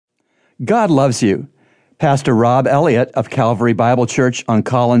God loves you. Pastor Rob Elliott of Calvary Bible Church on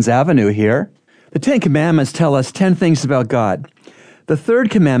Collins Avenue here. The Ten Commandments tell us 10 things about God. The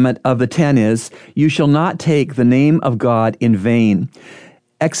third commandment of the 10 is, you shall not take the name of God in vain.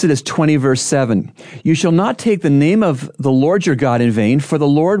 Exodus 20, verse 7. You shall not take the name of the Lord your God in vain, for the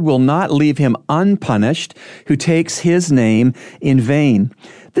Lord will not leave him unpunished who takes his name in vain.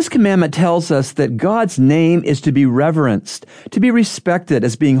 This commandment tells us that God's name is to be reverenced, to be respected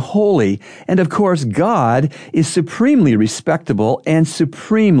as being holy, and of course, God is supremely respectable and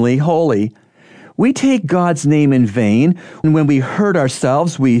supremely holy. We take God's name in vain when we hurt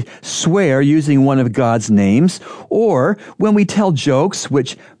ourselves, we swear using one of God's names, or when we tell jokes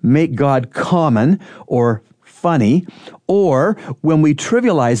which make God common or funny, or when we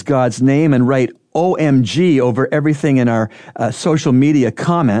trivialize God's name and write OMG over everything in our social media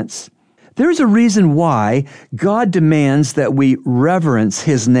comments. There's a reason why God demands that we reverence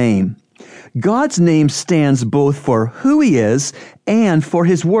his name. God's name stands both for who he is and for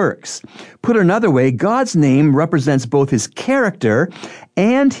his works. Put another way, God's name represents both his character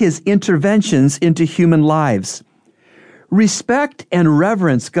and his interventions into human lives. Respect and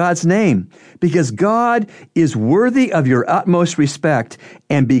reverence God's name because God is worthy of your utmost respect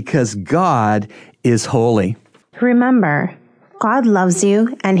and because God is holy. Remember, God loves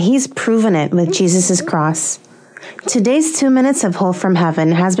you and he's proven it with Jesus' cross. Today's 2 Minutes of Hope from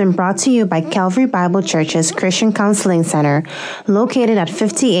Heaven has been brought to you by Calvary Bible Church's Christian Counseling Center, located at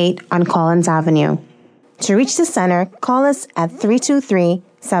 58 on Collins Avenue. To reach the center, call us at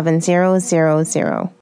 323-7000.